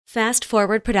Fast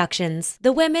Forward Productions.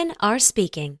 The women are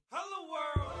speaking.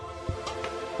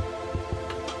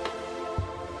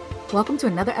 Welcome to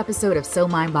another episode of So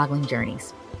Mind-Boggling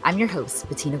Journeys. I'm your host,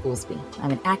 Bettina Goolsby.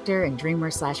 I'm an actor and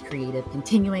dreamer/creative,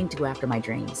 continuing to go after my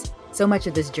dreams. So much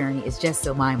of this journey is just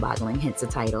so mind-boggling, hence the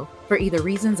title, for either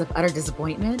reasons of utter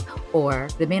disappointment or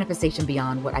the manifestation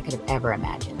beyond what I could have ever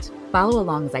imagined. Follow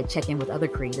along as I check in with other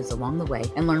creatives along the way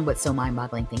and learn what so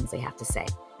mind-boggling things they have to say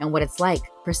and what it's like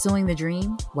pursuing the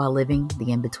dream while living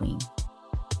the in-between.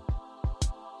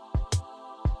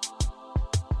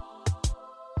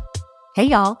 Hey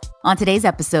y'all! On today's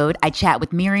episode, I chat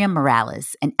with Miriam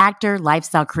Morales, an actor,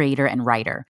 lifestyle creator, and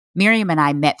writer. Miriam and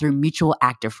I met through mutual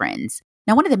actor friends.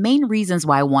 Now, one of the main reasons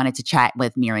why I wanted to chat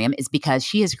with Miriam is because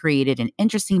she has created an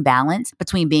interesting balance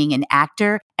between being an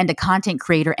actor and a content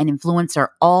creator and influencer,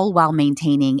 all while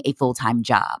maintaining a full-time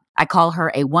job. I call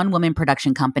her a one-woman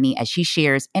production company as she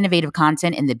shares innovative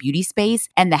content in the beauty space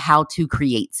and the how-to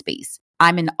create space.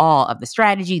 I'm in awe of the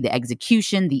strategy, the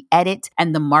execution, the edit,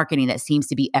 and the marketing that seems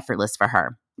to be effortless for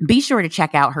her. Be sure to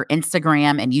check out her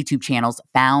Instagram and YouTube channels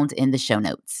found in the show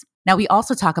notes. Now, we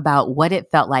also talk about what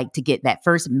it felt like to get that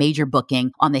first major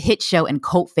booking on the hit show and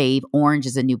cult fave Orange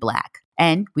is the New Black.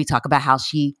 And we talk about how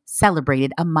she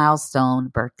celebrated a milestone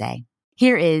birthday.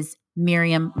 Here is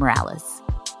Miriam Morales.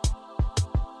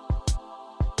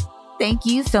 Thank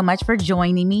you so much for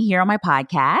joining me here on my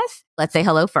podcast. Let's say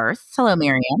hello first. Hello,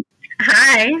 Miriam.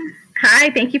 Hi.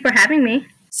 Thank you for having me.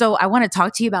 So I want to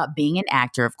talk to you about being an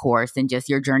actor, of course, and just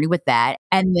your journey with that.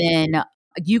 And then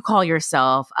you call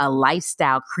yourself a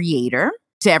lifestyle creator.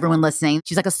 To everyone listening,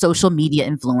 she's like a social media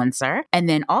influencer and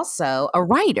then also a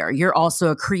writer. You're also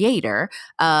a creator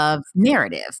of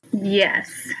narrative. Yes.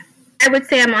 I would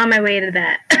say I'm on my way to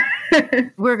that.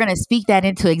 We're going to speak that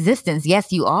into existence.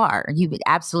 Yes, you are. You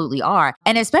absolutely are.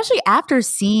 And especially after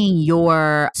seeing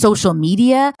your social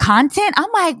media content,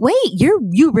 I'm like, wait,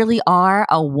 you really are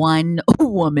a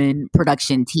one-woman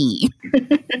production team.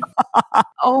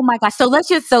 Oh my gosh.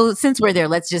 So since we're there,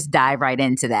 let's just dive right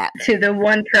into that. To the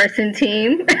one-person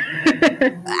team.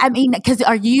 I mean, because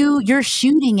you're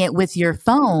shooting it with your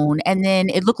phone, and then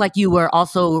it looked like you were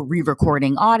also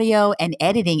re-recording audio and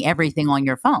editing everything on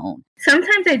your phone.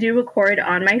 Sometimes I do record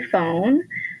on my phone.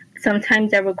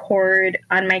 Sometimes I record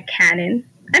on my Canon.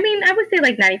 I mean, I would say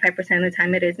like 95% of the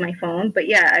time it is my phone. But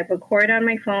yeah, I record on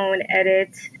my phone,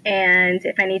 edit, and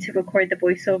if I need to record the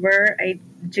voiceover, I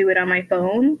do it on my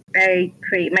phone. I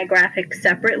create my graphics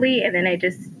separately, and then I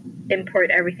just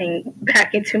import everything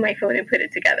back into my phone and put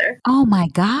it together. Oh my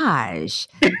gosh.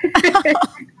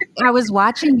 I was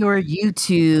watching your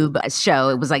YouTube show.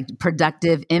 It was like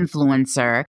Productive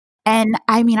Influencer. And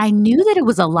I mean, I knew that it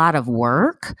was a lot of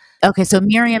work. Okay, so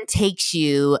Miriam takes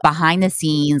you behind the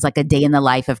scenes, like a day in the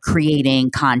life of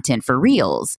creating content for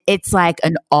Reels. It's like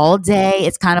an all day.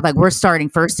 It's kind of like we're starting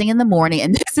first thing in the morning,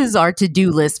 and this is our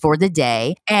to-do list for the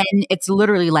day. And it's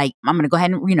literally like, I'm going to go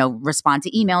ahead and, respond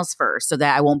to emails first so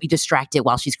that I won't be distracted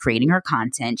while she's creating her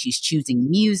content. She's choosing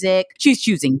music. She's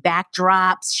choosing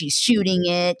backdrops. She's shooting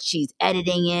it. She's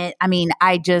editing it. I mean,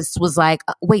 I just was like,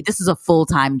 wait, this is a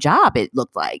full-time job, it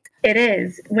looked like. It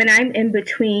is. When I'm in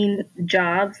between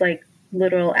jobs, like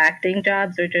literal acting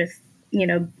jobs or just,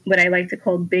 what I like to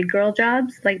call big girl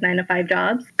jobs, like 9-to-5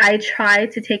 jobs, I try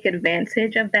to take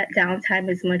advantage of that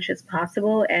downtime as much as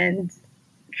possible and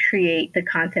create the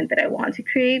content that I want to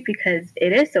create because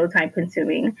it is so time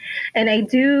consuming. And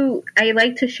I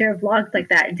like to share vlogs like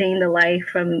that, day in the life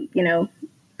from,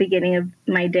 beginning of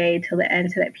my day till the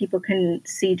end so that people can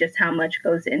see just how much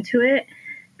goes into it.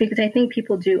 Because I think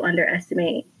people do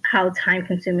underestimate how time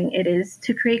consuming it is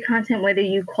to create content, whether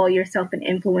you call yourself an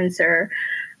influencer,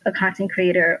 a content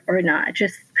creator or not.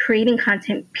 Just creating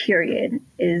content, period,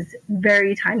 is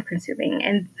very time consuming.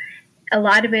 And a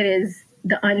lot of it is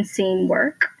the unseen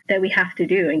work that we have to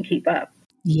do and keep up.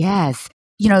 Yes.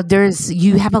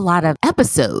 You have a lot of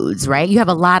episodes, right? You have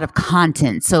a lot of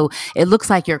content. So it looks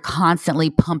like you're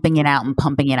constantly pumping it out and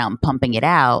pumping it out and pumping it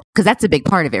out. Because that's a big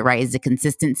part of it, right? Is the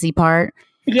consistency part.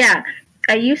 Yeah.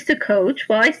 I used to coach.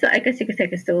 Well, I guess you could say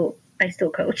I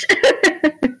still coach.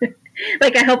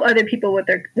 Like I help other people with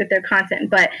their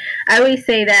content. But I always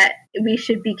say that we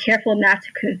should be careful not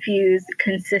to confuse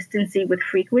consistency with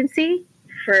frequency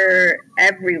for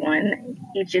everyone,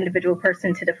 each individual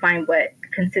person to define what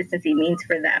consistency means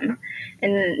for them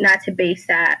and not to base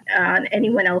that on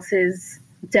anyone else's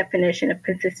definition of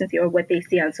consistency or what they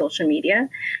see on social media.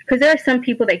 Because there are some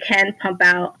people that can pump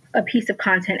out a piece of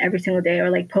content every single day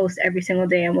or like post every single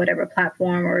day on whatever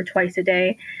platform or twice a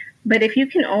day. But if you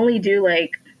can only do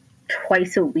like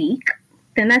twice a week,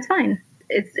 then that's fine.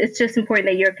 It's just important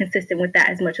that you're consistent with that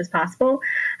as much as possible.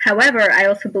 However, I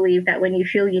also believe that when you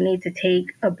feel you need to take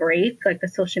a break, like a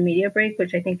social media break,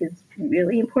 which I think is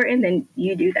really important, then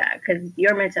you do that because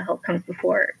your mental health comes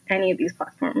before any of these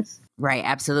platforms. Right.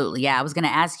 Absolutely. Yeah. I was going to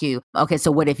ask you, okay,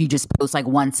 so what if you just post like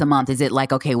once a month? Is it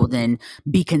like, okay, well then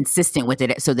be consistent with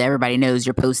it so that everybody knows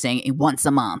you're posting once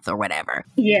a month or whatever?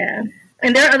 Yeah.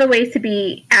 And there are other ways to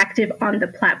be active on the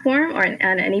platform or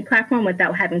on any platform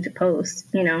without having to post,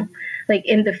 like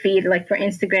in the feed, like for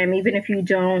Instagram, even if you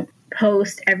don't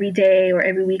post every day or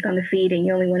every week on the feed and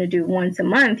you only want to do once a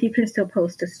month, you can still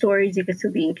post the stories. You can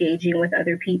still be engaging with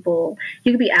other people.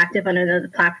 You can be active on another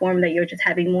platform that you're just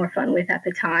having more fun with at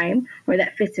the time or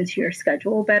that fits into your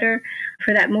schedule better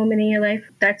for that moment in your life.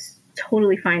 That's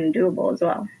totally fine and doable as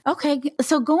well. Okay.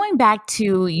 So going back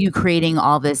to you creating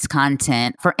all this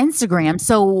content for Instagram.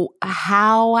 So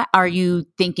how are you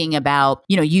thinking about,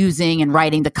 using and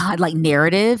writing the like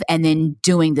narrative and then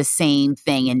doing the same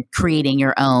thing and creating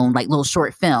your own like little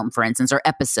short film, for instance, or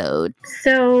episode?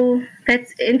 So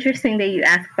that's interesting that you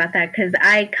asked about that because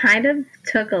I kind of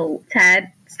took a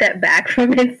tad step back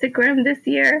from Instagram this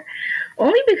year,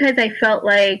 only because I felt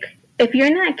like if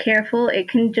you're not careful, it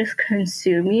can just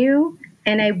consume you.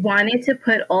 And I wanted to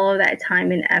put all of that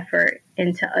time and effort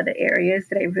into other areas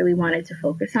that I really wanted to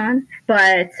focus on.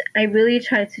 But I really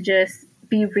tried to just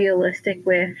be realistic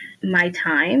with my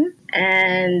time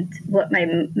and what my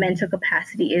mental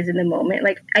capacity is in the moment.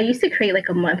 Like I used to create like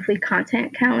a monthly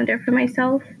content calendar for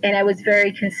myself, and I was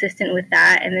very consistent with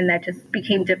that. And then that just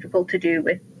became difficult to do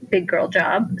with big girl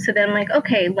job. So then I'm like,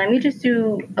 okay, let me just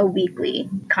do a weekly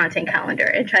content calendar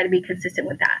and try to be consistent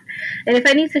with that. And if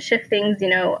I need to shift things,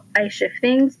 I shift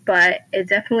things, but it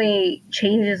definitely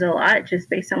changes a lot just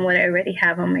based on what I already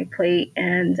have on my plate.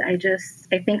 And I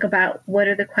think about what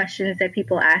are the questions that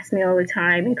people ask me all the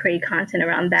time and create content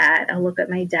around that. I'll look at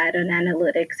my data and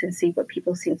analytics and see what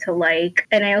people seem to like.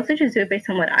 And I also just do it based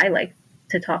on what I like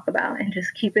to talk about and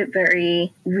just keep it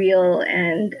very real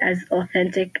and as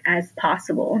authentic as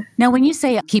possible. Now, when you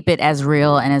say keep it as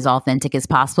real and as authentic as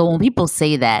possible, when people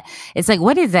say that, it's like,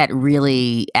 what does that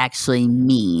really actually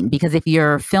mean? Because if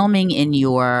you're filming in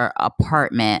your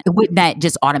apartment, wouldn't that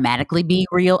just automatically be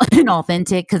real and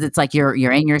authentic? Because it's like you're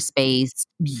in your space,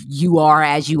 you are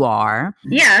as you are.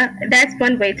 Yeah, that's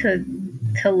one way to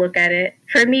look at it.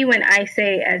 For me, when I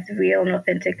say as real and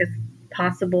authentic as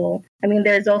possible, I mean,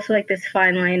 there's also like this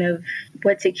fine line of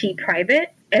what to keep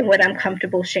private and what I'm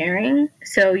comfortable sharing.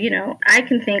 So, I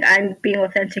can think I'm being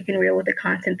authentic and real with the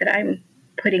content that I'm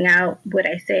putting out, what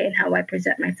I say and how I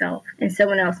present myself. And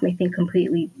someone else may think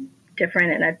completely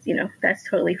different, and that's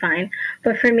totally fine.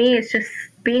 But for me, it's just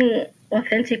being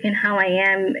authentic in how I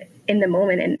am in the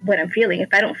moment and what I'm feeling.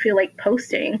 If I don't feel like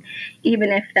posting,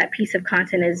 even if that piece of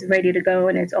content is ready to go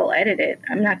and it's all edited,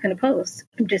 I'm not going to post.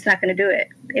 I'm just not going to do it.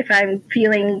 If I'm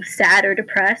feeling sad or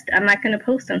depressed, I'm not going to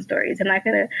post on stories. I'm not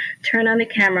going to turn on the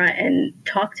camera and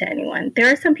talk to anyone.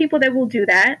 There are some people that will do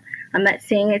that. I'm not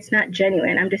saying it's not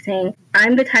genuine. I'm just saying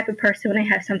I'm the type of person when I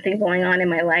have something going on in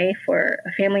my life or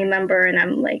a family member and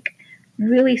I'm like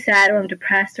really sad or I'm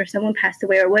depressed or someone passed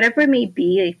away or whatever it may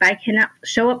be, if I cannot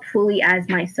show up fully as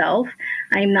myself,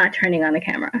 I'm not turning on the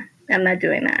camera. I'm not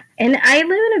doing that. And I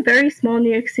live in a very small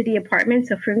New York City apartment.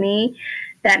 So for me,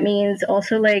 that means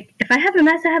also like if I have a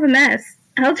mess, I have a mess.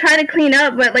 I'll try to clean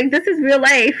up, but like this is real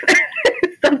life.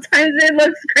 Sometimes it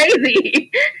looks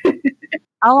crazy.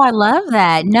 Oh, I love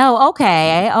that. No,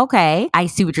 okay. I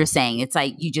see what you're saying. It's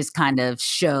like you just kind of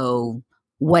show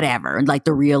whatever, like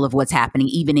the real of what's happening,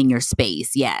 even in your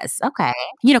space. Yes. Okay.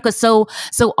 Because so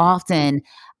often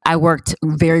I worked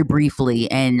very briefly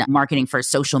in marketing for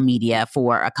social media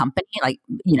for a company, like,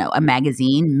 a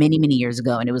magazine many, many years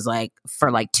ago. And it was like for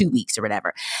like 2 weeks or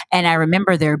whatever. And I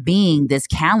remember there being this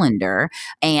calendar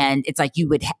and it's like you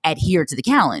would adhere to the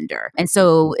calendar. And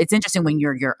so it's interesting when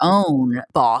you're your own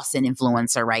boss and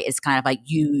influencer, right? It's kind of like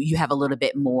you have a little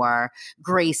bit more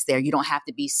grace there. You don't have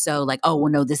to be so like, oh,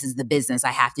 well, no, this is the business.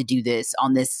 I have to do this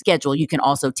on this schedule. You can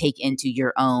also take into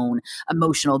your own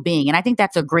emotional being. And I think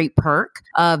that's a great perk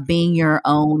of being your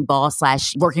own boss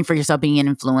 / working for yourself, being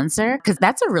an influencer, because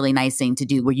that's a really nice thing to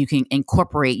do where you can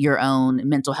incorporate your own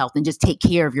mental health and just take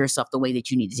care of yourself the way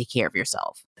that you need to take care of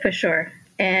yourself. For sure.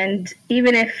 And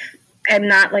even if I'm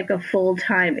not like a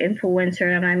full-time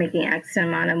influencer, I'm not making X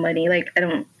amount of money, like I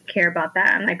don't care about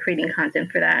that. I'm not creating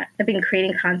content for that. I've been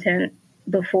creating content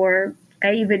before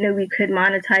I even knew we could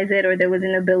monetize it or there was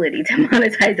an ability to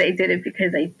monetize. I did it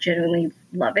because I genuinely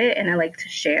love it and I like to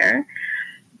share.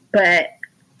 But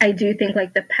I do think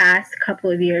like the past couple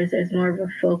of years, there's more of a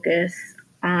focus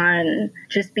on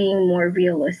just being more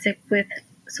realistic with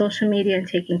social media and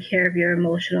taking care of your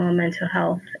emotional and mental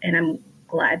health. And I'm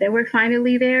glad that we're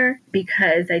finally there,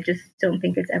 because I just don't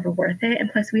think it's ever worth it.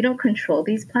 And plus, we don't control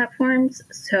these platforms,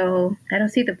 so I don't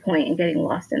see the point in getting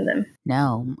lost in them.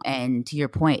 No. And to your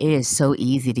point, it is so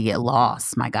easy to get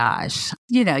lost. My gosh.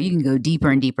 You know, you can go deeper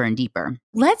and deeper and deeper.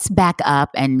 Let's back up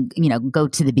and, go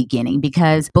to the beginning,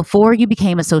 because before you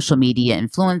became a social media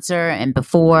influencer and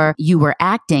before you were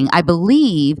acting, I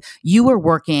believe you were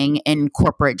working in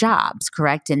corporate jobs,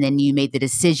 correct? And then you made the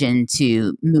decision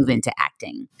to move into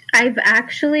acting. I've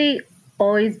actually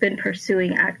always been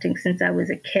pursuing acting since I was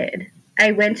a kid.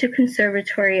 I went to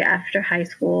conservatory after high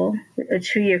school, a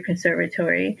 2-year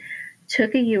conservatory,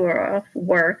 took a year off,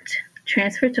 worked,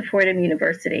 transferred to Fordham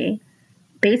University,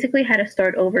 basically had to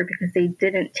start over because they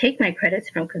didn't take my credits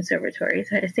from conservatory.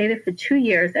 So I had to stay there for 2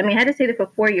 years. I had to stay there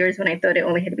for 4 years when I thought it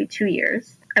only had to be 2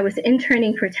 years. I was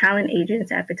interning for talent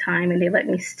agents at the time, and they let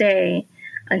me stay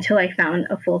until I found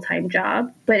a full-time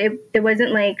job. But it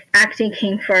wasn't like acting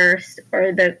came first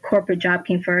or the corporate job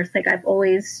came first. Like, I've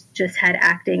always just had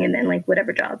acting and then like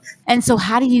whatever jobs. And so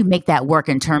how do you make that work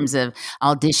in terms of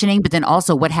auditioning, but then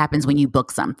also what happens when you book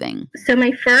something? So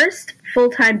my first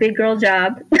full-time big girl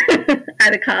job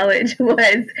out of college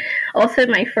was also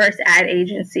my first ad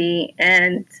agency.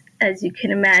 And as you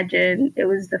can imagine, it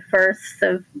was the first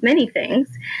of many things.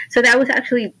 So that was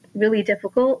actually really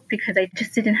difficult because I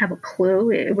just didn't have a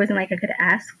clue. It wasn't like I could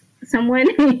ask someone,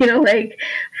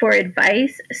 for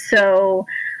advice. So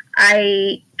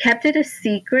I kept it a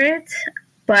secret.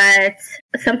 But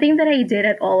something that I did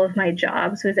at all of my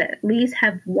jobs was at least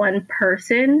have one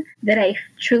person that I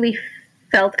truly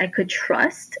felt I could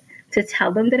trust to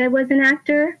tell them that I was an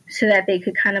actor, so that they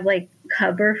could kind of like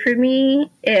cover for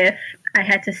me if I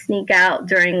had to sneak out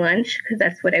during lunch, because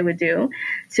that's what I would do,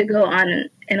 to go on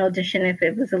an audition if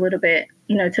it was a little bit,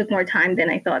 took more time than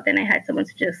I thought. Then I had someone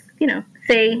to just,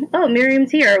 say, oh,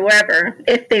 Miriam's here or whatever,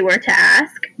 if they were to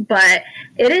ask. But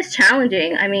it is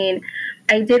challenging.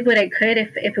 I did what I could.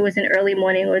 If it was an early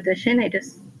morning audition, I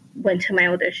just went to my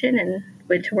audition and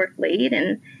went to work late.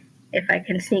 And if I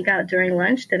can sneak out during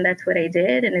lunch, then that's what I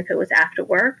did. And if it was after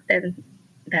work, then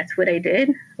that's what I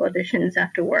did. Auditions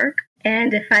after work.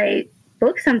 And if I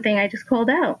booked something, I just called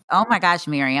out. Oh my gosh,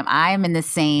 Miriam, I am in the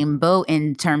same boat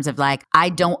in terms of like, I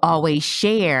don't always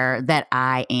share that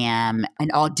I am an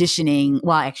auditioning.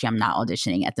 Well, actually, I'm not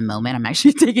auditioning at the moment. I'm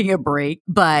actually taking a break.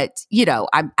 But,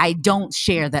 I don't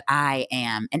share that I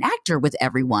am an actor with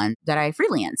everyone that I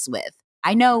freelance with.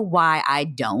 I know why I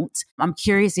don't. I'm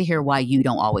curious to hear why you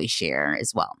don't always share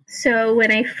as well. So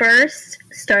when I first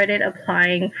started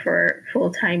applying for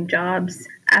full-time jobs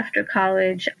after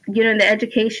college, in the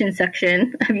education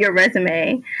section of your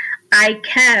resume, I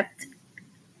kept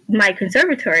my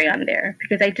conservatory on there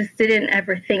because I just didn't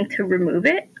ever think to remove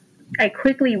it. I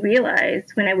quickly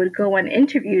realized when I would go on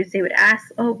interviews, they would ask,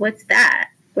 oh, what's that?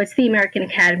 What's the American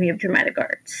Academy of Dramatic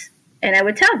Arts? And I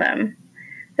would tell them.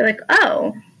 They're like,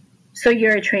 oh, so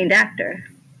you're a trained actor?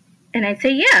 And I'd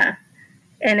say, yeah.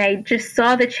 And I just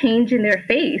saw the change in their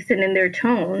face and in their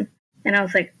tone. And I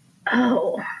was like,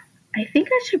 oh, I think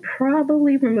I should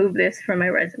probably remove this from my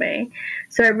resume.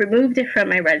 So I removed it from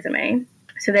my resume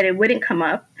so that it wouldn't come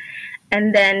up.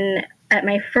 And then at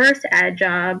my first ad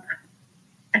job,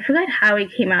 I forgot how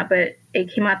it came out, but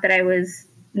it came out that I was,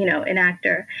 an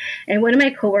actor. And one of my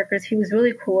coworkers, he was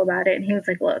really cool about it. And he was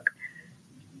like, look,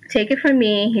 take it from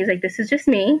me. He's like, this is just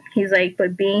me. He's like,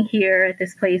 but being here at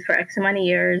this place for X amount of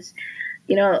years,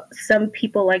 some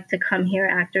people like to come here,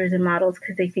 actors and models,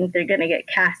 because they think they're going to get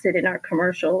casted in our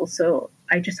commercials. So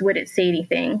I just wouldn't say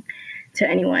anything to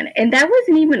anyone. And that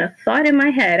wasn't even a thought in my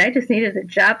head. I just needed a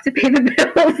job to pay the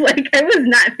bills. Like, I was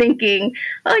not thinking,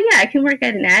 oh yeah, I can work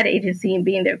at an ad agency and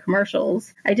be in their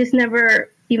commercials. I just never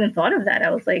even thought of that.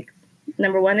 I was like,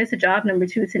 number one, it's a job. Number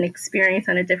two, it's an experience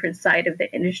on a different side of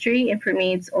the industry. And for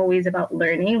me, it's always about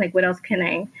learning. Like, what else can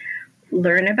I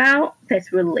learn about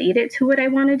that's related to what I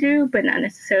want to do, but not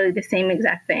necessarily the same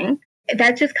exact thing?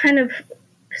 That just kind of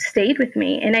stayed with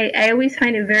me. And I always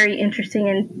find it very interesting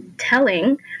and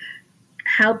telling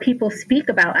how people speak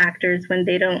about actors when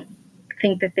they don't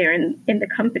think that they're in the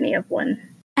company of one.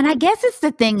 And I guess it's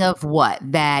the thing of what?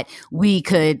 That we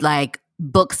could like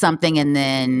book something and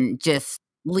then just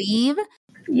leave?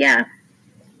 Yeah.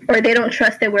 Or they don't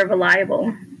trust that we're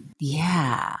reliable.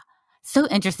 Yeah. So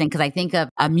interesting, because I think of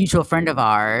a mutual friend of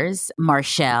ours,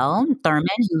 Marshall Thurman,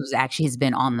 who's actually has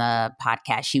been on the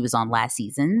podcast. She was on last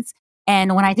season's.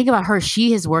 And when I think about her,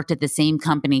 she has worked at the same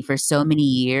company for so many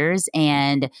years,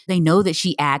 and they know that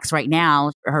she acts right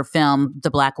now. Her film, The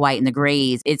Black, White, and the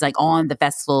Grays, is like on the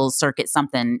festival circuit,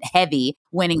 something heavy,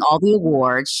 winning all the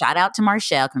awards. Shout out to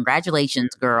Marshall.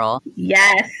 Congratulations, girl.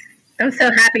 Yes. I'm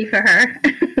so happy for her.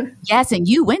 Yes, and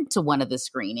you went to one of the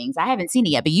screenings. I haven't seen it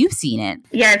yet, but you've seen it.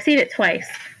 Yeah, I've seen it twice.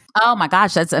 Oh my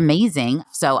gosh, that's amazing.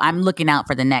 So I'm looking out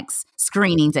for the next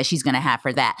screenings that she's going to have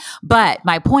for that. But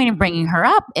my point in bringing her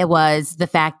up, it was the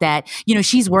fact that,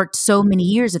 she's worked so many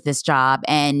years at this job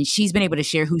and she's been able to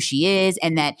share who she is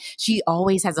and that she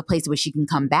always has a place where she can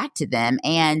come back to them.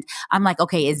 And I'm like,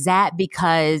 okay, is that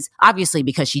obviously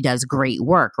because she does great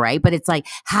work, right? But it's like,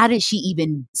 how did she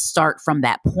even start from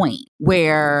that point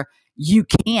where you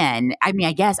can, I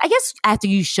guess after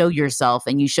you show yourself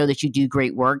and you show that you do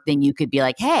great work, then you could be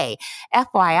like, hey,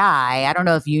 FYI, I don't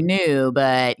know if you knew,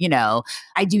 but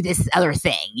I do this other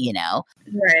thing,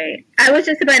 Right. I was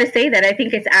just about to say that I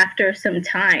think it's after some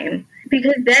time,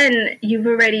 because then you've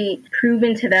already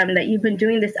proven to them that you've been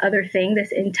doing this other thing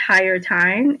this entire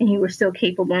time and you were still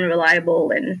capable and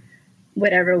reliable and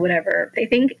whatever they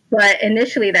think. But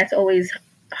initially that's always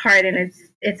hard and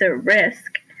it's a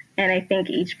risk. And I think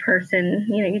each person,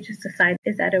 you just decide,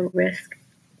 is that a risk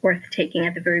worth taking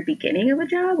at the very beginning of a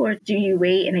job? Or do you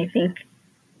wait? And I think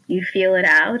you feel it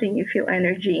out and you feel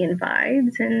energy and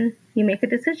vibes and you make a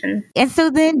decision. And so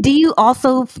then do you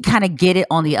also kind of get it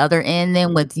on the other end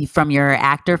then from your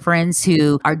actor friends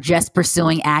who are just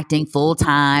pursuing acting full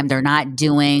time? They're not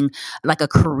doing like a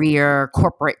career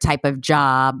corporate type of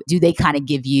job. Do they kind of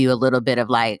give you a little bit of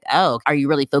like, oh, are you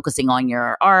really focusing on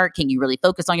your art? Can you really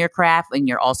focus on your craft when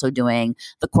you're also doing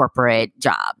the corporate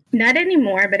job? Not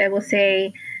anymore, but I will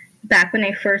say back when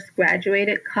I first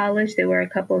graduated college, there were a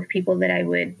couple of people that I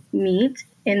would meet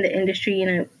in the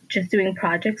industry, just doing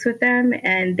projects with them.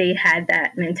 And they had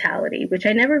that mentality, which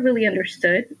I never really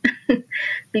understood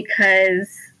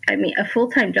because, a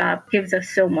full-time job gives us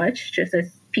so much just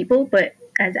as people, but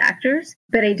as actors.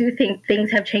 But I do think things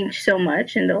have changed so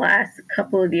much in the last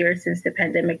couple of years since the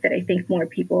pandemic that I think more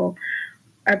people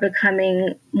are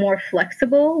becoming more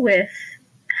flexible with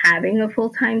having a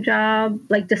full-time job,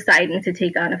 like deciding to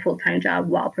take on a full-time job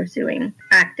while pursuing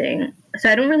acting. So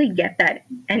I don't really get that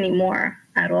anymore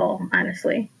at all,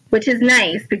 honestly, which is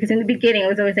nice because in the beginning it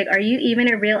was always like, are you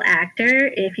even a real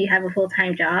actor if you have a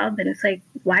full-time job? And it's like,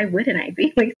 why wouldn't I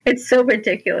be? Like, it's so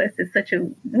ridiculous. It's such a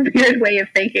weird way of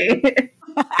thinking.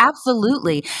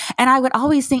 Absolutely. And I would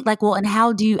always think like, well, and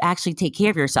how do you actually take care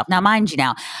of yourself? Now, mind you,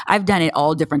 I've done it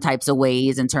all different types of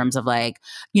ways in terms of like,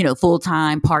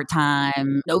 full-time,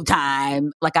 part-time, no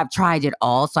time. Like I've tried it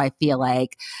all. So I feel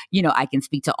like, I can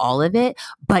speak to all of it.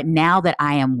 But now that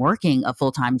I am working a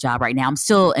full-time job right now, I'm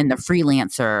still in the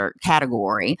freelancer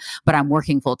category, but I'm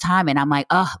working full-time and I'm like,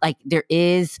 there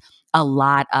is a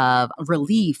lot of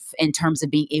relief in terms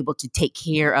of being able to take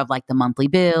care of like the monthly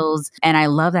bills. And I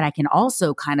love that I can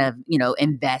also kind of,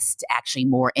 invest actually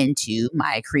more into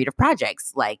my creative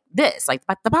projects like this, like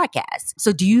the podcast.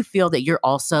 So do you feel that you're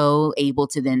also able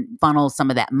to then funnel some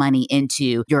of that money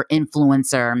into your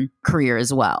influencer career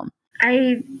as well?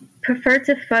 I prefer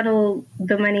to funnel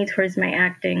the money towards my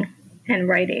acting and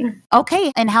writing.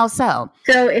 Okay. And how so?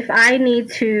 So if I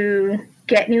need to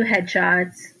get new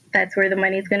headshots, that's where the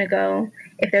money's going to go.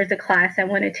 If there's a class I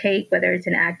want to take, whether it's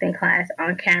an acting class,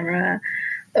 on camera,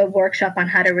 a workshop on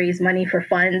how to raise money for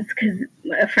funds, because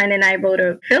a friend and I wrote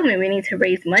a film and we need to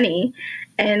raise money.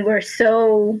 And we're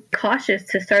so cautious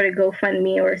to start a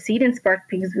GoFundMe or a Seed and Spark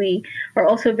because we are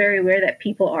also very aware that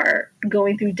people are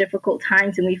going through difficult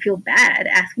times and we feel bad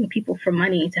asking people for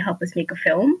money to help us make a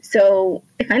film. So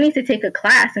if I need to take a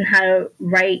class on how to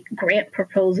write grant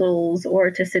proposals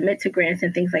or to submit to grants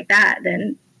and things like that,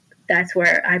 then that's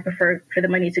where I prefer for the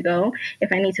money to go.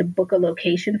 If I need to book a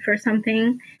location for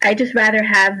something, I just rather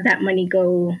have that money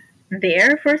go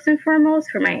there first and foremost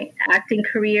for my acting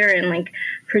career and like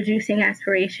producing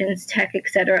aspirations, tech,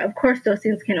 etc. Of course, those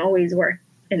things can always work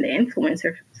in the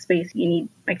influencer space. You need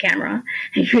a camera,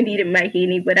 you need a mic, you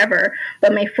need whatever.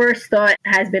 But my first thought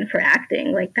has been for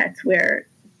acting. Like that's where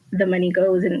the money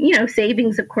goes, and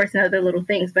savings, of course, and other little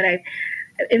things. But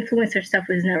influencer stuff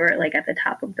was never like at the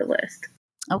top of the list.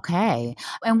 Okay.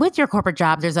 And with your corporate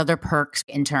job, there's other perks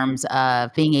in terms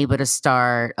of being able to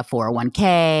start a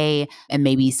 401k and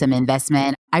maybe some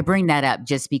investment. I bring that up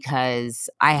just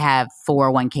because I have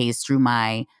 401ks through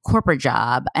my corporate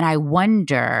job. And I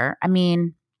wonder,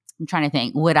 I'm trying to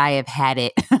think, would I have had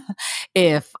it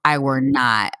if I were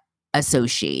not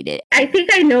associated? I think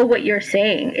I know what you're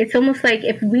saying. It's almost like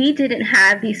if we didn't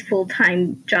have these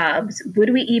full-time jobs,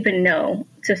 would we even know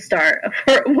to start a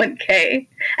 401k?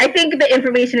 I think the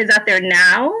information is out there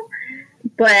now,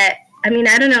 but I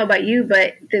don't know about you,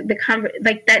 but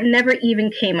that never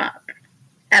even came up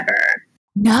ever.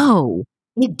 No,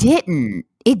 it didn't.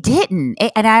 It didn't.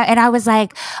 And I was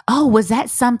like, oh, was that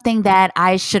something that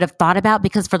I should have thought about?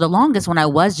 Because for the longest, when I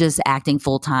was just acting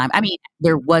full time, I mean,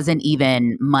 there wasn't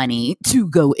even money to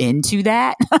go into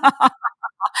that.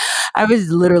 I was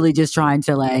literally just trying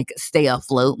to like stay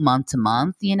afloat month to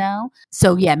month, you know?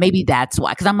 So yeah, maybe that's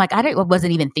why. Cause I'm like, I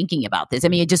wasn't even thinking about this. I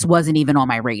mean, it just wasn't even on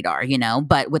my radar, you know?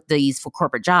 But with these for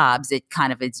corporate jobs,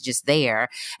 it's just there.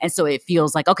 And so it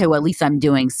feels like, okay, well, at least I'm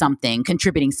doing something,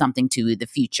 contributing something to the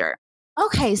future.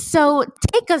 Okay, so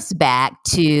take us back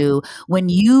to when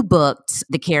you booked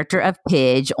the character of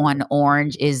Pidge on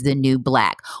Orange is the New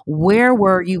Black. Where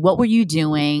were you? What were you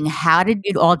doing? How did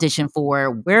you audition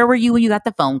for? Where were you when you got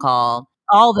the phone call?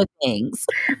 All the things.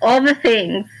 All the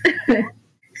things.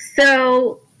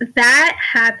 So that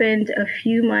happened a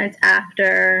few months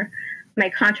after my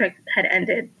contract had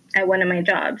ended at one of my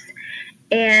jobs.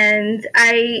 And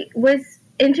I was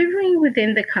interviewing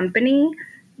within the company,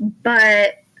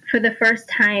 but for the first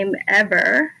time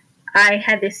ever, I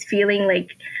had this feeling like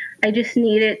I just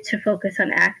needed to focus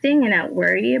on acting and not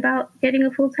worry about getting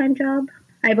a full-time job.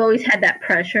 I've always had that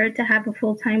pressure to have a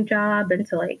full-time job and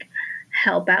to like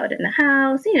help out in the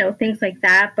house, you know, things like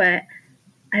that. But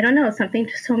I don't know, something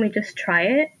just told me just try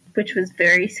it, which was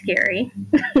very scary.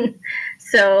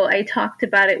 So I talked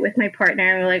about it with my partner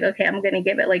and we're like, okay, I'm going to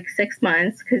give it like 6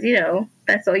 months because, you know,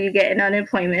 that's all you get in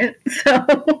unemployment.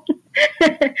 So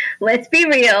let's be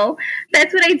real.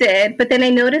 That's what I did. But then I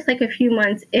noticed like a few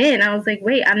months in, I was like,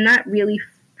 wait, I'm not really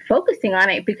focusing on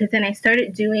it, because then I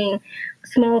started doing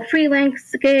small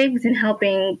freelance gigs and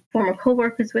helping former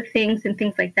coworkers with things and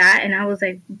things like that. And I was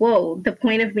like, whoa, the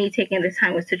point of me taking this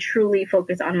time was to truly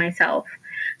focus on myself.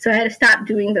 So I had to stop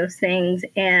doing those things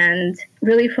and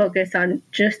really focus on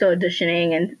just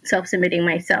auditioning and self-submitting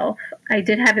myself. I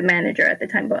did have a manager at the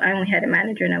time, but I only had a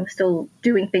manager and I was still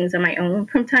doing things on my own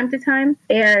from time to time.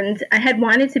 And I had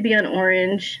wanted to be on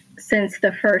Orange since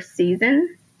the first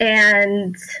season.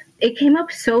 And it came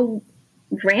up so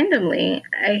randomly.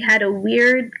 I had a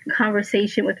weird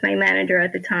conversation with my manager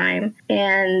at the time,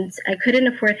 and I couldn't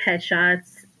afford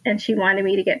headshots. And she wanted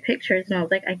me to get pictures. And I was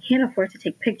like, I can't afford to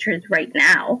take pictures right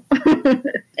now.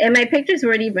 And my pictures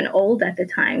weren't even old at the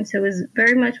time. So it was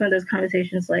very much one of those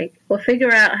conversations like, we'll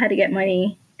figure out how to get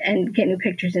money and get new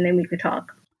pictures and then we could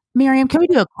talk. Miriam, can we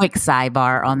do a quick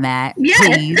sidebar on that, yes.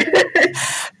 please?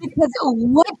 Because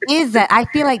what is that? I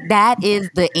feel like that is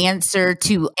the answer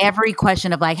to every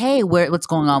question of like, hey, what's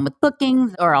going on with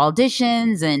bookings or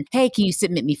auditions? And hey, can you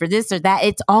submit me for this or that?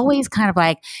 It's always kind of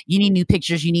like, you need new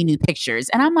pictures, you need new pictures.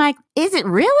 And I'm like, is it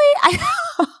really?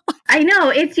 I know.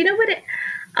 It's, you know what,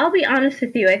 I'll be honest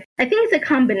with you. I think it's a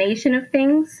combination of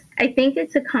things. I think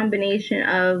it's a combination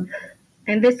of,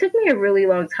 and this took me a really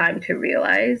long time to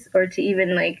realize or to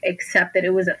even like accept that it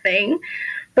was a thing.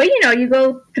 But, you know, you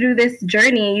go through this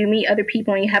journey, you meet other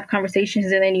people and you have conversations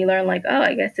and then you learn like, oh,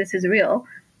 I guess this is real.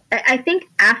 I think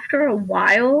after a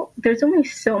while, there's only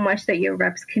so much that your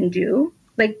reps can do.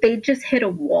 Like they just hit a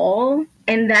wall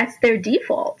and that's their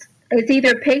default. It's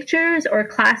either pictures or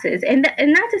classes. And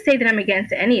not to say that I'm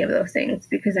against any of those things,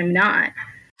 because I'm not.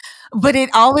 But it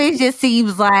always just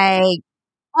seems like,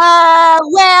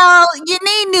 well, you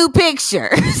need new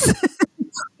pictures.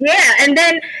 Yeah. And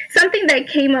then something that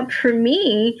came up for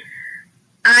me,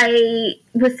 I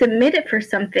was submitted for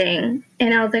something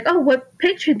and I was like, oh, what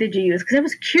picture did you use? Because I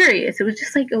was curious. It was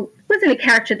just like, it wasn't a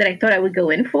character that I thought I would go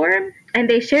in for. And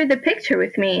they shared the picture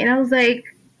with me. And I was like,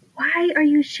 why are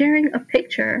you sharing a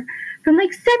picture from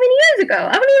like 7 years ago?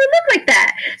 I don't even look like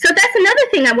that. So that's another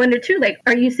thing I wonder too. Like,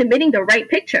 are you submitting the right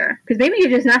picture? Because maybe you're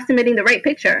just not submitting the right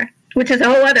picture, which is a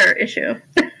whole other issue.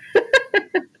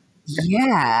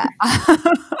 Yeah.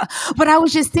 But I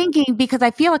was just thinking, because I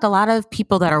feel like a lot of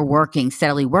people that are working,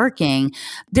 steadily working,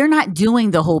 they're not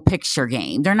doing the whole picture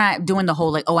game. They're not doing the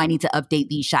whole like, oh, I need to update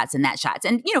these shots and that shots.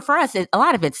 And, you know, for us, a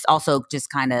lot of it's also just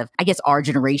kind of, I guess, our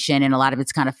generation. And a lot of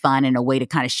it's kind of fun and a way to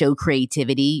kind of show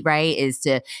creativity, right? Is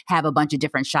to have a bunch of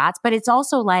different shots. But it's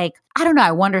also like, I don't know.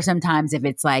 I wonder sometimes if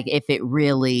it's like, if it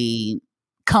really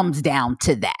comes down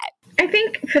to that. I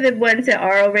think for the ones that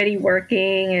are already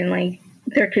working and like,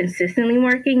 they're consistently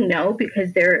working, no,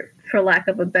 because they're, for lack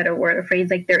of a better word or phrase,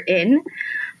 like they're in.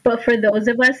 But for those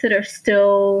of us that are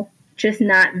still just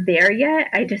not there yet,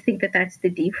 I just think that that's the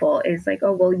default, is like,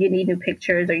 oh, well, you need new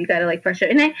pictures or you got to like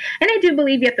freshen. And I do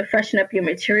believe you have to freshen up your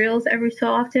materials every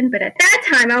so often. But at that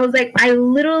time, I was like, I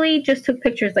literally just took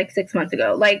pictures like 6 months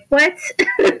ago. Like, what?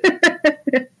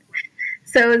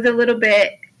 So it was a little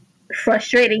bit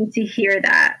frustrating to hear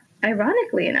that.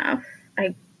 Ironically enough,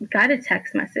 I got a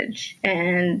text message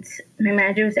and my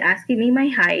manager was asking me my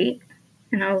height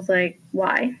and I was like,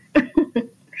 why?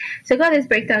 So I got this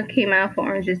breakdown came out for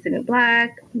Orange is the New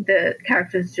Black. The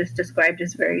characters just described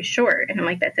as very short. And I'm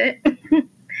like, that's it?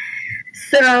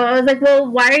 So I was like, well,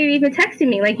 why are you even texting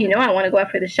me? Like, I want to go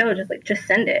out for the show. Just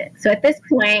send it. So at this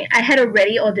point, I had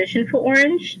already auditioned for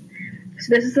Orange.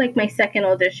 So this is like my second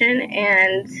audition.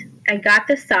 And I got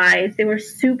the sides. They were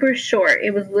super short.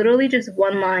 It was literally just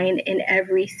one line in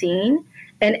every scene.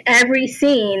 And every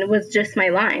scene was just my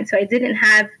line. So I didn't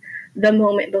have the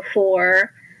moment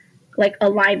before, like a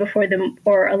line before them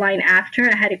or a line after.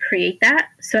 I had to create that.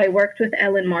 So I worked with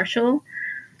Ellen Marshall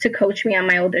to coach me on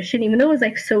my audition, even though it was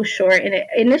like so short. And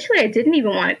initially I didn't even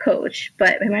want to coach,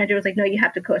 but my manager was like, no, you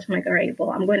have to coach. I'm like, all right,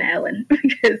 well, I'm going to Ellen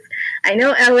because I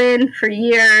know Ellen for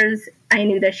years. I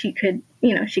knew that she could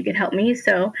help me.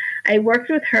 So I worked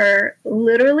with her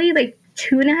literally like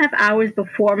 2.5 hours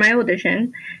before my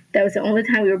audition. That was the only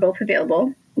time we were both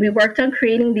available. We worked on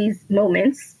creating these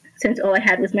moments since all I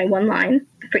had was my one line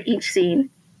for each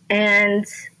scene. And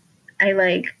I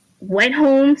like went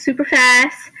home super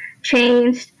fast,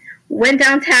 changed, went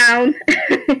downtown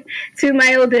to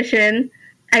my audition.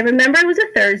 I remember it was a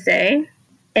Thursday,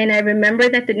 and I remember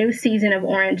that the new season of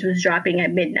Orange was dropping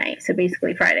at midnight, so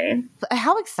basically Friday.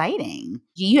 How exciting.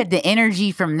 You had the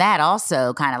energy from that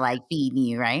also kind of like feeding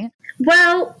you, right?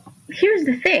 Well, here's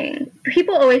the thing.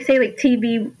 People always say like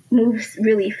TV moves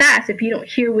really fast. If you don't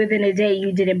hear within a day,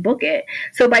 you didn't book it.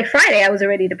 So by Friday, I was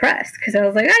already depressed because I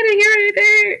was like, I didn't hear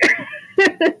anything.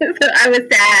 So I was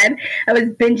sad. I was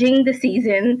binging the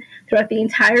season throughout the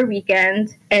entire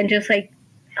weekend and just like,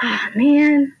 oh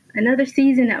man, another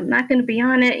season. I'm not going to be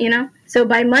on it, So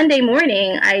by Monday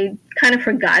morning, I kind of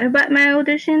forgot about my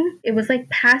audition. It was like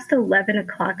past 11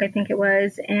 o'clock, I think it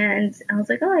was. And I was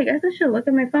like, oh, I guess I should look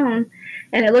at my phone.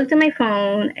 And I looked at my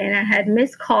phone and I had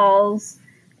missed calls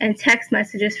and text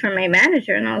messages from my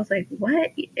manager. And I was like,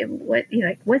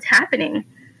 what's happening?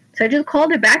 So I just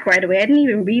called her back right away. I didn't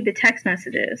even read the text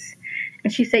messages.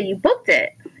 And she said, you booked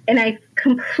it. And I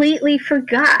completely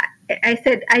forgot. I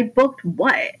said, I booked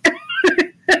what?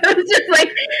 I was just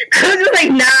like,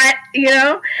 not,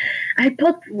 I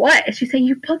booked what? And she said,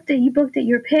 you booked it,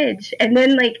 your pitch. And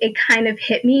then like, it kind of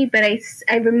hit me, but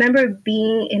I remember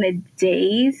being in a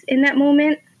daze in that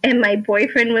moment. And my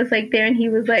boyfriend was like there and he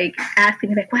was like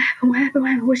asking me like, what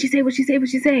happened? What'd she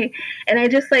say? And I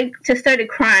just started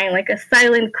crying, like a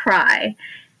silent cry.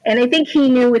 And I think he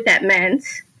knew what that meant.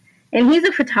 And he's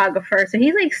a photographer, so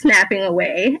he's like snapping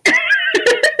away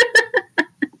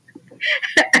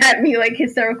at me, like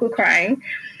hysterical crying.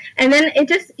 And then it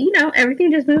just,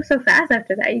 everything just moved so fast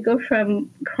after that. You go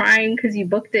from crying because you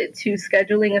booked it to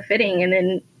scheduling a fitting and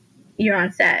then you're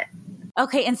on set.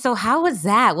 Okay, and so how was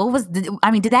that?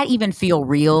 Did that even feel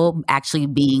real, actually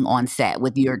being on set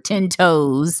with your 10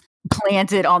 toes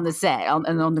planted on the set,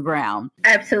 on the ground?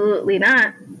 Absolutely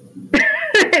not.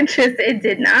 It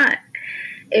did not.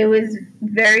 It was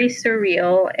very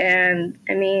surreal. And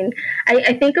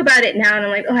I think about it now and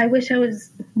I'm like, oh, I wish I was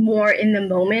more in the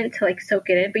moment to like soak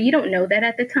it in. But you don't know that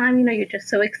at the time. You're just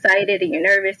so excited and you're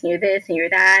nervous and you're this and you're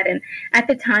that. And at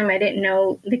the time, I didn't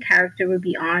know the character would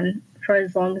be on for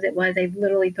as long as it was. I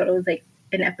literally thought it was like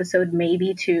an episode,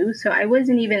 maybe 2. So I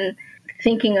wasn't even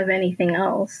thinking of anything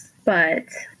else, but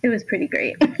it was pretty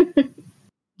great.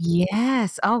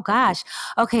 Yes. Oh gosh.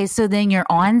 Okay. So then you're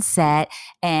on set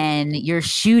and you're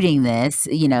shooting this,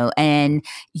 and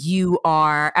you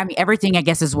are, everything I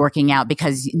guess is working out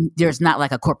because there's not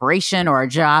like a corporation or a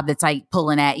job that's like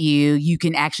pulling at you. You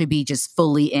can actually be just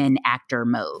fully in actor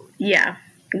mode. Yeah,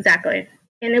 exactly.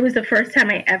 And it was the first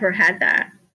time I ever had that.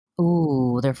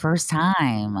 Ooh, their first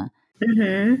time.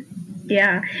 Mm-hmm.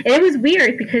 Yeah. And it was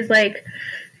weird because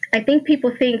I think people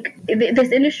think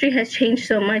this industry has changed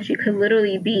so much. You could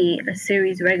literally be a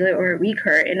series regular or a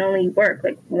recur and only work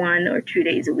like 1 or 2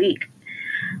 days a week.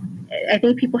 I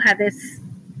think people have this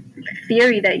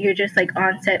theory that you're just like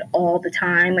on set all the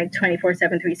time, like 24/7,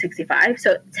 365.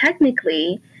 So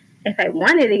technically, if I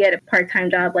wanted to get a part-time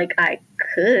job, like I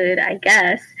could, I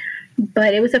guess.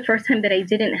 But it was the first time that I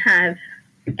didn't have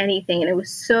anything. And it was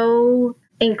so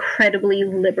incredibly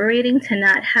liberating to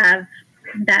not have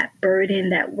that burden,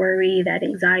 that worry, that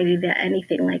anxiety, that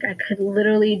anything. Like I could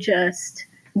literally just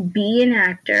be an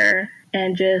actor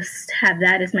and just have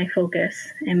that as my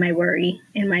focus and my worry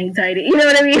and my anxiety. You know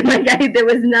what I mean? Like there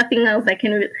was nothing else. I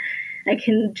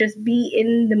can just be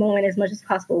in the moment as much as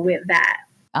possible with that.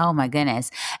 Oh my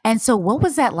goodness. And so what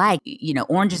was that like?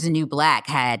 Orange is the New Black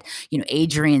had,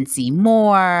 Adrienne C.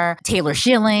 Moore, Taylor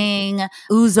Schilling,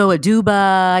 Uzo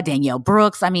Aduba, Danielle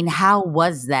Brooks. How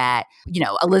was that?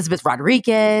 Elizabeth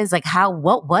Rodriguez,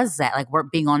 what was that like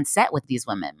being on set with these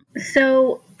women?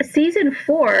 So season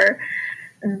 4,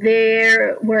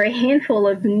 there were a handful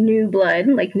of new blood,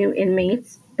 like new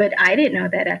inmates, but I didn't know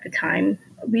that at the time.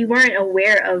 We weren't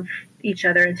aware of each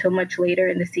other until much later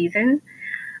in the season.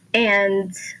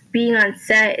 And being on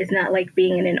set is not like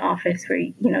being in an office where,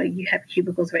 you have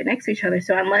cubicles right next to each other.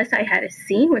 So unless I had a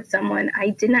scene with someone,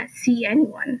 I did not see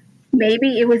anyone.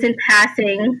 Maybe it was in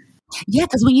passing. Yeah,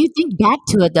 because when you think back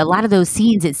to it, a lot of those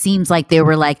scenes, it seems like they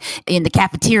were like in the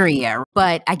cafeteria.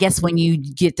 But I guess when you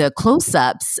get the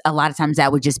close-ups, a lot of times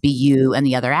that would just be you and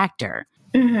the other actor.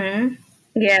 Mm-hmm.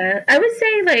 Yeah, I would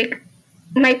say like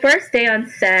my first day on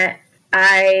set,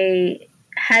 I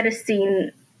had a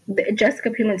scene.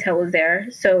 Jessica Pimentel was there,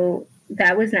 so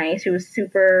that was nice. She was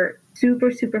super,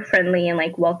 super, super friendly and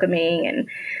like welcoming, and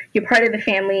you're part of the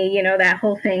family, that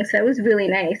whole thing. So that was really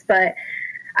nice. But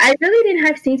I really didn't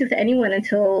have scenes with anyone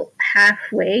until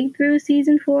halfway through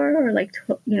season 4, or like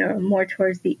more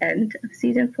towards the end of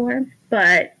season 4.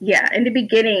 But yeah, in the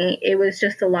beginning, it was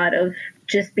just a lot of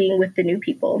just being with the new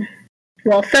people.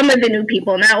 Well, some of the new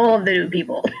people, not all of the new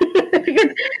people,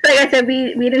 because like I said,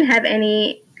 we didn't have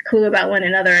any clue about one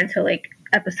another until like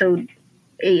episode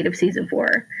 8 of season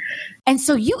 4. And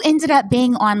so you ended up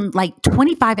being on like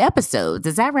 25 episodes.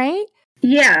 Is that right?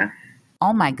 Yeah.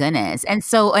 Oh my goodness. And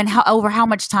so, over how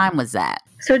much time was that?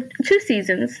 So 2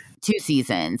 seasons. 2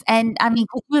 seasons. And I mean,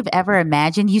 could you have ever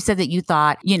imagined, you said that you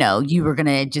thought, you were going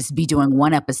to just be doing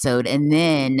 1 episode, and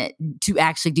then to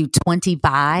actually do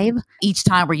 25 each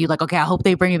time, were you like, okay, I hope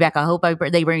they bring me back. I hope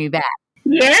they bring me back.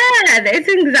 Yeah, it's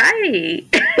anxiety.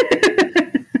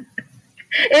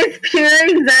 It's pure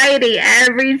anxiety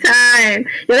every time.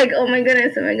 You're like, oh my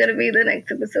goodness, am I going to be the next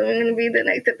episode? Am I going to be the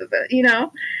next episode?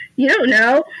 You don't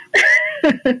know.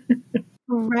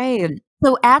 Right.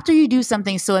 So after you do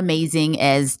something so amazing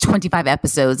as 25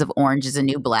 episodes of Orange is the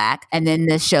New Black, and then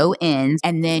the show ends,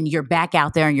 and then you're back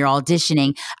out there and you're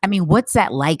auditioning, I mean, what's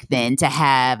that like then to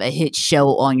have a hit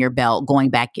show on your belt going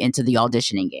back into the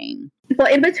auditioning game?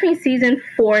 Well, in between season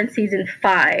 4 and season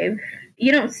 5,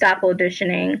 you don't stop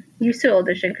auditioning. You still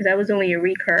audition, because I was only a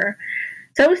recur.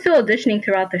 So I was still auditioning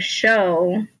throughout the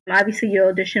show. Obviously, you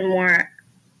audition more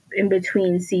in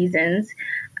between seasons.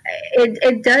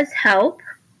 It does help,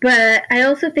 but I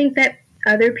also think that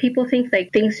other people think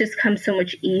like things just come so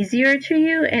much easier to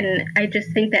you. And I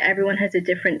just think that everyone has a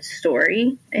different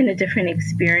story and a different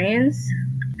experience.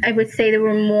 I would say there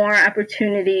were more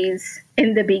opportunities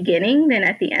in the beginning than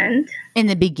at the end. In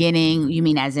the beginning, you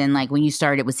mean as in like when you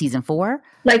started with season 4?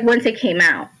 Like once it came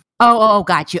out. Oh,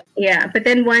 got you. Yeah, but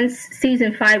then once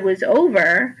season 5 was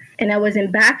over and I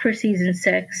wasn't back for season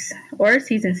 6 or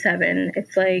season 7,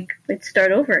 it's like, let's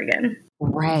start over again.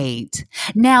 Right.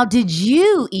 Now, did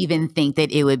you even think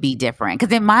that it would be different?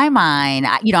 Because in my mind,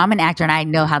 I'm an actor and I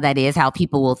know how that is, how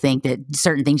people will think that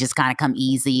certain things just kind of come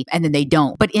easy and then they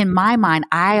don't. But in my mind,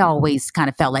 I always kind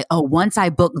of felt like, oh, once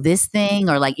I book this thing,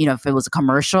 or like, if it was a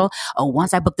commercial, oh,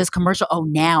 once I book this commercial, oh,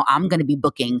 now I'm going to be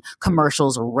booking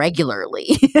commercials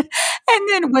regularly. And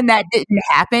then when that didn't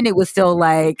happen, it was still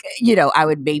like, I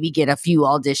would maybe get a few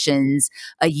auditions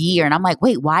a year. And I'm like,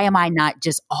 wait, why am I not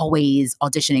just always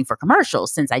auditioning for commercials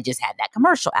since I just had that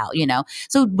commercial out,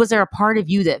 So was there a part of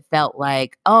you that felt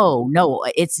like, oh, no,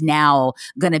 it's now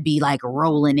going to be like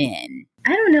rolling in?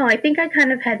 I don't know. I think I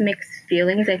kind of had mixed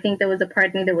feelings. I think there was a part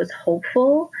of me that was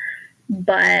hopeful,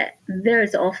 but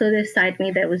there's also this side of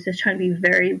me that was just trying to be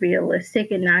very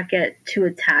realistic and not get too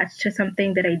attached to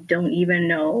something that I don't even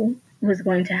know was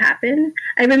going to happen.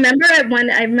 I remember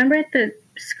at the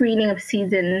screening of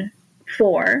season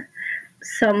 4,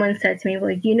 someone said to me,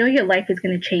 like, your life is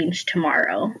going to change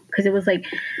tomorrow. Because it was like,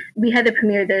 we had the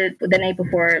premiere the night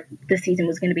before the season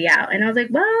was going to be out. And I was like,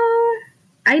 well,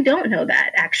 I don't know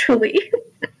that, actually.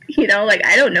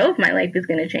 I don't know if my life is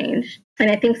going to change.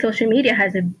 And I think social media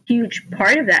has a huge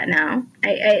part of that now.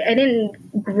 I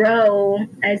didn't grow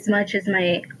as much as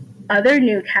my other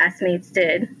new castmates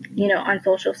did, on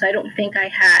social. So I don't think I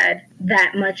had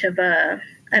that much of a,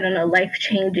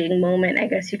 life-changing moment, I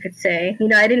guess you could say.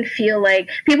 I didn't feel like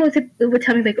people would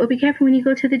tell me like, oh, be careful when you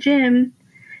go to the gym.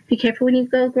 Be careful when you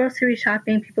go grocery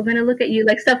shopping. People are going to look at you,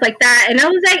 like stuff like that. And I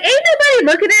was like, ain't nobody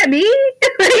looking at me.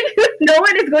 Like, no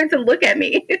one is going to look at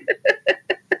me.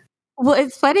 Well,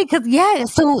 it's funny because,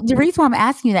 so the reason why I'm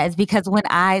asking you that is because when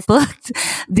I booked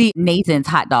the Nathan's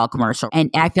hot dog commercial,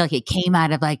 and I feel like it came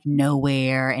out of like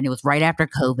nowhere, and it was right after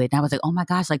COVID. And I was like, oh my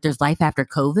gosh, like there's life after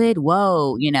COVID.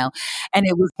 Whoa, and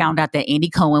it was found out that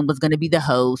Andy Cohen was going to be the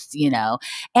host,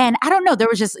 and I don't know, there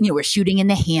was just, we're shooting in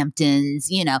the Hamptons,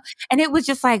 and it was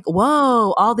just like,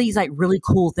 whoa, all these like really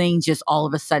cool things just all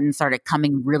of a sudden started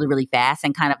coming really, really fast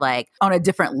and kind of like on a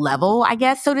different level, I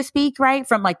guess, so to speak, right?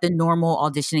 From like the normal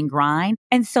auditioning grind grind.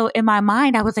 And so in my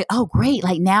mind, I was like, oh, great.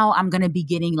 Like now I'm going to be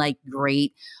getting like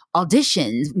great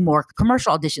auditions, more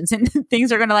commercial auditions, and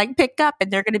things are going to like pick up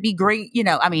and they're going to be great.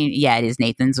 I mean, yeah, it is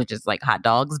Nathan's, which is like hot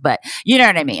dogs, but you know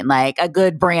what I mean? Like a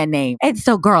good brand name. And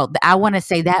so girl, I want to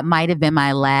say that might've been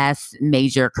my last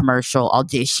major commercial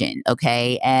audition.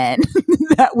 Okay. And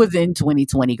that was in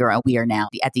 2020, girl. We are now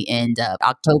at the end of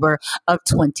October of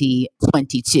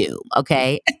 2022.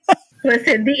 Okay.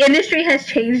 Listen, the industry has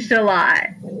changed a lot.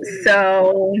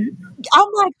 So I'm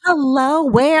like, hello,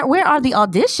 where are the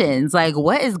auditions? Like,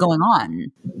 what is going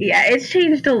on? Yeah, it's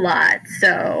changed a lot.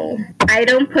 So I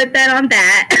don't put that on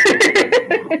that.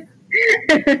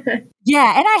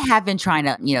 Yeah. And I have been trying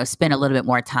to, spend a little bit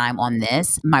more time on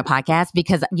my podcast,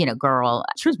 because, girl,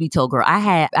 truth be told, girl,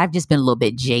 I've just been a little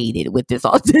bit jaded with this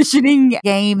auditioning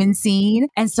game and scene.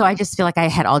 And so I just feel like I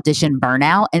had audition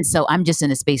burnout. And so I'm just in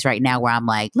a space right now where I'm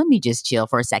like, let me just chill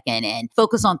for a second and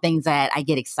focus on things that I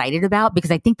get excited about,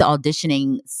 because I think the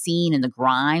auditioning scene and the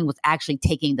grind was actually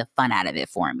taking the fun out of it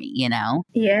for me,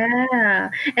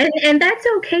 Yeah. And that's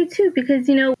okay too, because,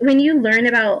 when you learn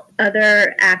about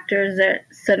other actors that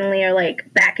suddenly are like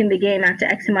back in the game after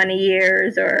X amount of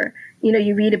years, or,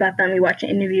 you read about them, you watch an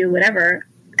interview, whatever.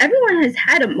 Everyone has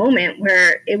had a moment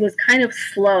where it was kind of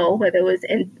slow, whether it was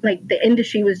in like the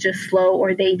industry was just slow,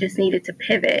 or they just needed to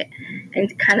pivot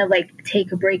and kind of like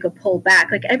take a break or pull back.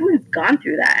 Like everyone's gone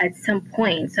through that at some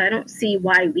point. So I don't see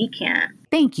why we can't.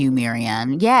 Thank you,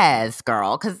 Miriam. Yes,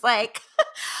 girl. Because like,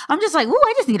 I'm just like, ooh,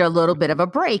 I just need a little bit of a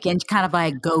break and kind of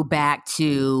like go back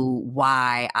to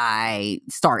why I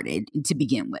started to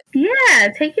begin with.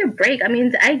 Yeah, take your break. I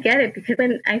mean, I get it, because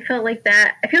when I feel like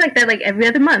that like every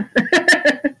other month.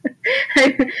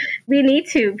 We need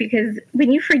to, because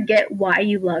when you forget why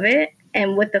you love it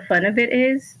and what the fun of it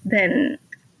is, then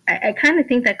I kind of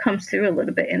think that comes through a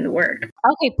little bit in the work.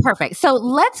 Okay, perfect. So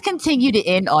let's continue to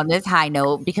end on this high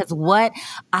note, because what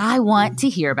I want to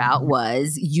hear about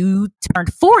was you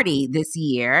turned 40 this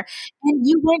year and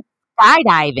you went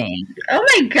skydiving. Oh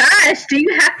my gosh, do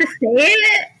you have to say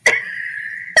it?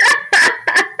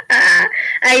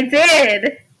 I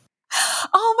did.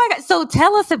 Oh my God. So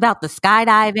tell us about the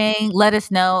skydiving. Let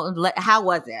us know. How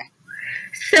was it?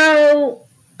 So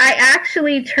I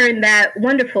actually turned that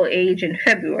wonderful age in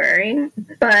February,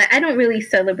 but I don't really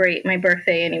celebrate my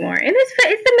birthday anymore. And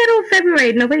it's the middle of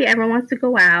February. Nobody ever wants to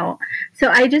go out. So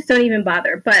I just don't even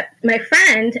bother. But my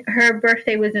friend, her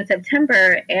birthday was in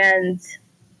September, and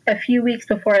a few weeks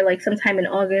before, like sometime in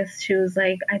August, she was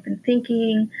like, I've been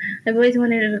thinking, I've always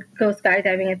wanted to go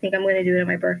skydiving. I think I'm going to do it on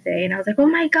my birthday. And I was like, oh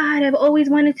my God, I've always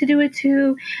wanted to do it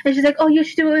too. And she's like, oh, you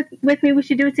should do it with me. We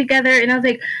should do it together. And I was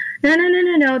like,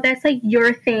 no. That's like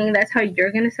your thing. That's how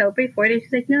you're going to celebrate 40.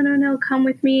 She's like, no, come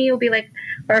with me. It'll be like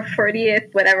our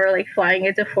 40th, whatever, like flying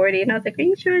into 40. And I was like, are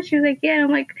you sure? She was like, yeah. And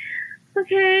I'm like,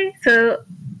 okay. So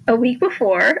a week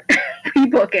before we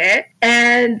book it.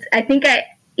 And I think at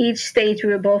each stage we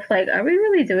were both like, are we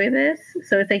really doing this?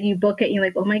 So it's like you book it and you're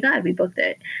like, oh my God, we booked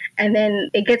it. And then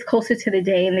it gets closer to the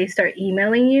day and they start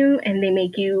emailing you and they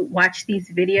make you watch these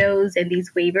videos and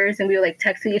these waivers. And we were like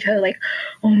texting each other like,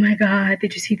 oh my God,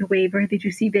 did you see the waiver? Did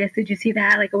you see this? Did you see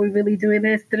that? Like, are we really doing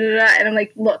this? Da-da-da. And I'm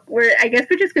like, look, I guess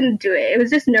we're just going to do it. It was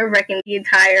just nerve-wracking the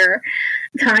entire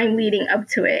time leading up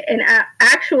to it. And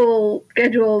actual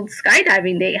scheduled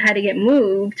skydiving date had to get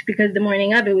moved because the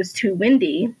morning of it was too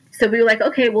windy. So we were like,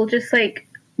 okay, we'll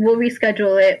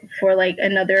reschedule it for like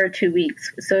another 2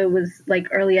 weeks. So it was like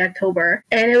early October.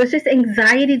 And it was just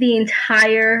anxiety the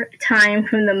entire time,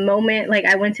 from the moment like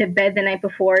I went to bed the night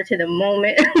before to the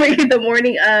moment, like the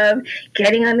morning of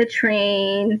getting on the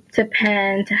train to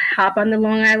Penn to hop on the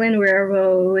Long Island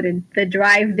Railroad and the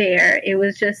drive there. It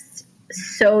was just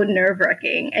so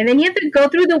nerve-wracking. And then you have to go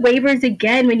through the waivers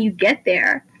again when you get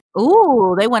there.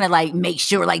 Ooh, they want to like make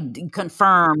sure, like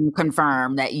confirm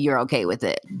that you're okay with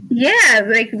it. Yeah,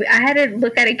 like I had to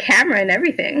look at a camera and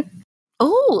everything.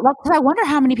 Ooh, like, 'cause I wonder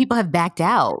how many people have backed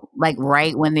out, like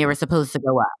right when they were supposed to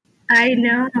go up. I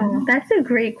know. That's a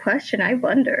great question. I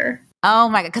wonder. Oh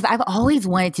my God, because I've always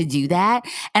wanted to do that,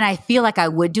 and I feel like I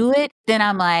would do it. Then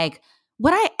I'm like,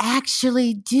 would I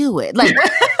actually do it? Like,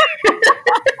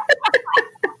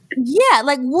 yeah,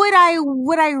 like would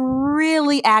I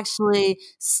really actually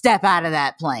step out of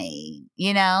that plane?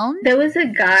 You know, there was a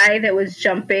guy that was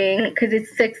jumping because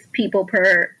it's 6 people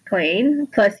per plane,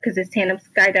 plus because it's tandem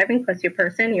skydiving, plus your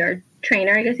person, your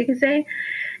trainer, I guess you could say.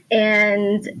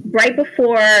 And right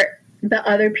before the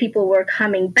other people were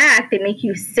coming back, they make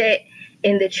you sit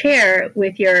in the chair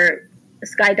with your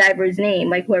skydiver's name,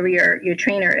 like whoever your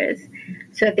trainer is,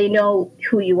 so that they know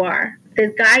who you are.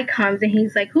 this guy comes and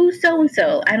he's like, who's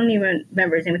so-and-so? I don't even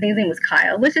remember his name. I think his name was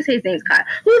Kyle. Let's just say his name's Kyle.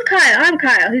 Who's Kyle? I'm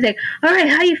Kyle. He's like, all right,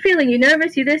 how you feeling? You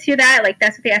nervous? You this, you that? Like,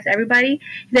 that's what they ask everybody.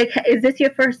 He's like, is this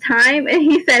your first time? And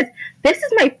he says, this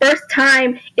is my first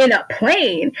time in a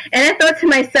plane. And I thought to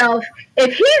myself,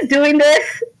 if he's doing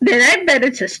this, then I better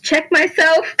just check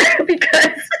myself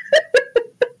because...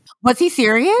 Was he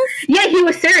serious? Yeah, he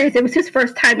was serious. It was his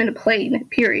first time in a plane,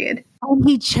 period. And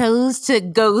he chose to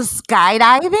go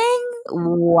skydiving?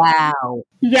 Wow.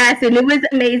 Yes, and it was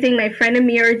amazing. My friend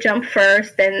Amira jumped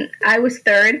first, and I was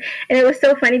third. And it was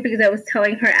so funny because I was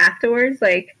telling her afterwards,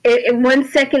 like, in 1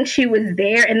 second she was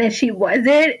there, and then she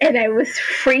wasn't, and I was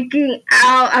freaking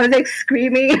out. I was, like,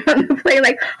 screaming on the plane,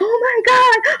 like, oh,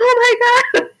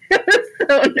 my God. I was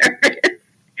so nervous.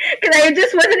 Because I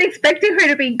just wasn't expecting her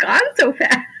to be gone so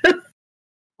fast.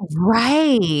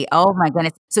 Right. Oh my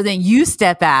goodness. So then you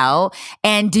step out,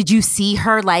 and did you see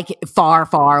her like far,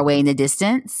 far away in the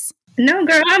distance? No,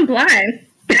 girl, I'm blind.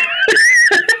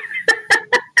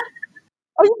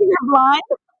 Oh, you're blind?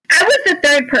 I was the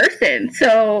third person,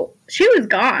 so she was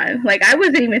gone. Like, I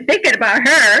wasn't even thinking about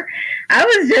her. I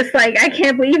was just like, I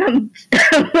can't believe I'm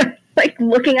like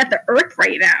looking at the earth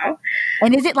right now.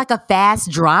 And is it like a fast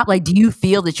drop? Like, do you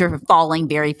feel that you're falling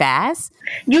very fast?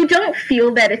 You don't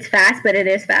feel that it's fast, but it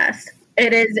is fast.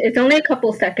 It is. It's only a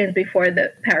couple seconds before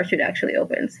the parachute actually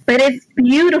opens. But it's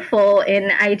beautiful,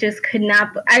 and I just could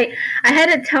not... I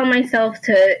had to tell myself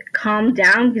to calm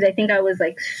down because I think I was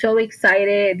like so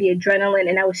excited, the adrenaline,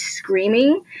 and I was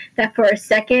screaming that for a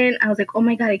second I was like, oh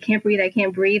my God, I can't breathe.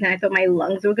 And I thought my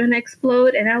lungs were going to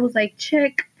explode. And I was like,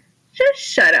 chick, just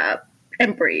shut up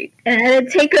and breathe. And I had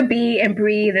to take a beat and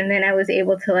breathe, and then I was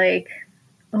able to like,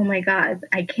 oh my God,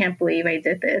 I can't believe I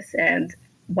did this, and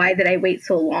why did I wait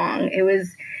so long? It was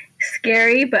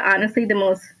scary, but honestly the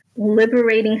most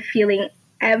liberating feeling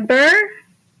ever,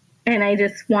 and I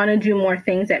just want to do more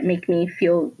things that make me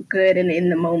feel good and in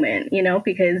the moment, you know,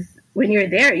 because when you're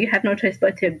there, you have no choice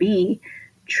but to be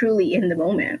truly in the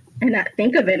moment and not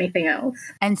think of anything else.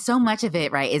 And so much of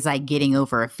it, right, is like getting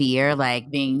over a fear, like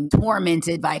being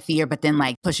tormented by fear, but then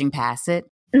like pushing past it.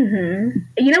 Mm-hmm.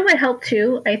 You know what helped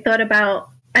too? I thought about,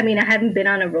 I mean, I haven't been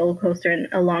on a roller coaster in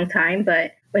a long time,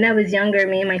 but when I was younger,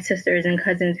 me and my sisters and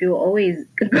cousins, we would always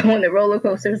go on the roller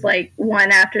coasters like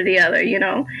one after the other, you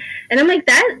know? And I'm like,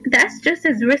 that's just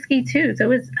as risky too.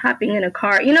 So it's hopping in a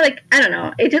car, you know, like, I don't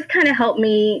know. It just kind of helped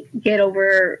me get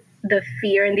over the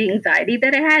fear and the anxiety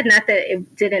that I had. Not that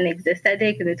it didn't exist that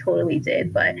day, because it totally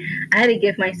did, but I had to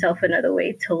give myself another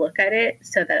way to look at it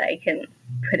so that I can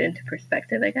put it into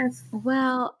perspective, I guess.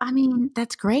 Well, I mean,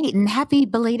 that's great. And happy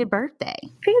belated birthday.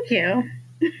 Thank you.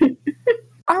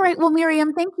 All right. Well,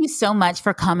 Miriam, thank you so much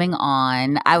for coming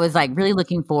on. I was like really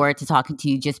looking forward to talking to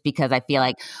you just because I feel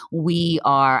like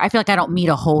I feel like I don't meet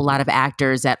a whole lot of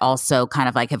actors that also kind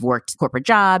of like have worked corporate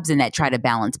jobs and that try to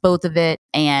balance both of it.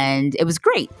 And it was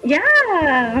great.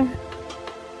 Yeah.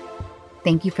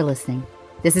 Thank you for listening.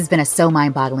 This has been a So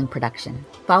Mind Boggling production.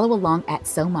 Follow along at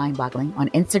So Mind Boggling on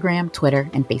Instagram, Twitter,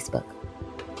 and Facebook.